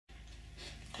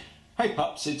Hey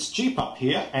Pups, it's G-Pup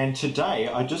here, and today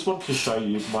I just want to show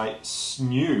you my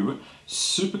new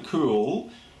super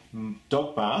cool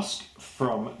dog mask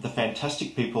from the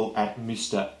fantastic people at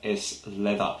Mr. S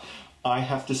Leather. I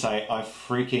have to say, I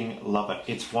freaking love it.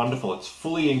 It's wonderful. It's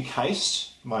fully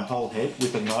encased, my whole head,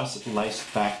 with a nice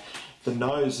laced back. The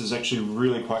nose is actually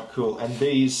really quite cool, and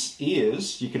these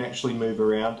ears you can actually move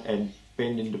around and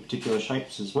bend into particular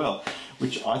shapes as well,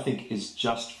 which I think is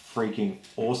just freaking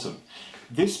awesome.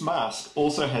 This mask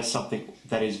also has something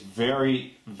that is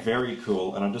very, very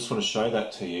cool, and I just want to show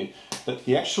that to you, that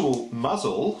the actual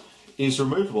muzzle is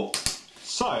removable.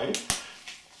 So,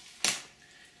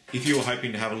 if you were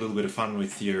hoping to have a little bit of fun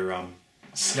with your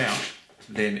snout,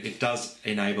 then it does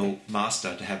enable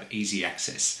Master to have easy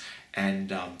access.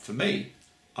 And for me,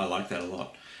 I like that a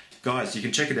lot. Guys, you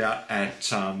can check it out at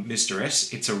Mr.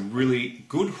 S. It's a really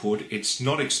good hood. It's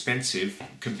not expensive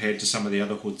compared to some of the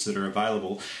other hoods that are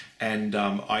available. And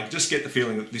I just get the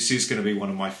feeling that this is going to be one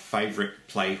of my favourite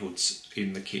play hoods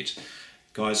in the kit.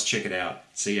 Guys, check it out.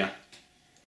 See ya.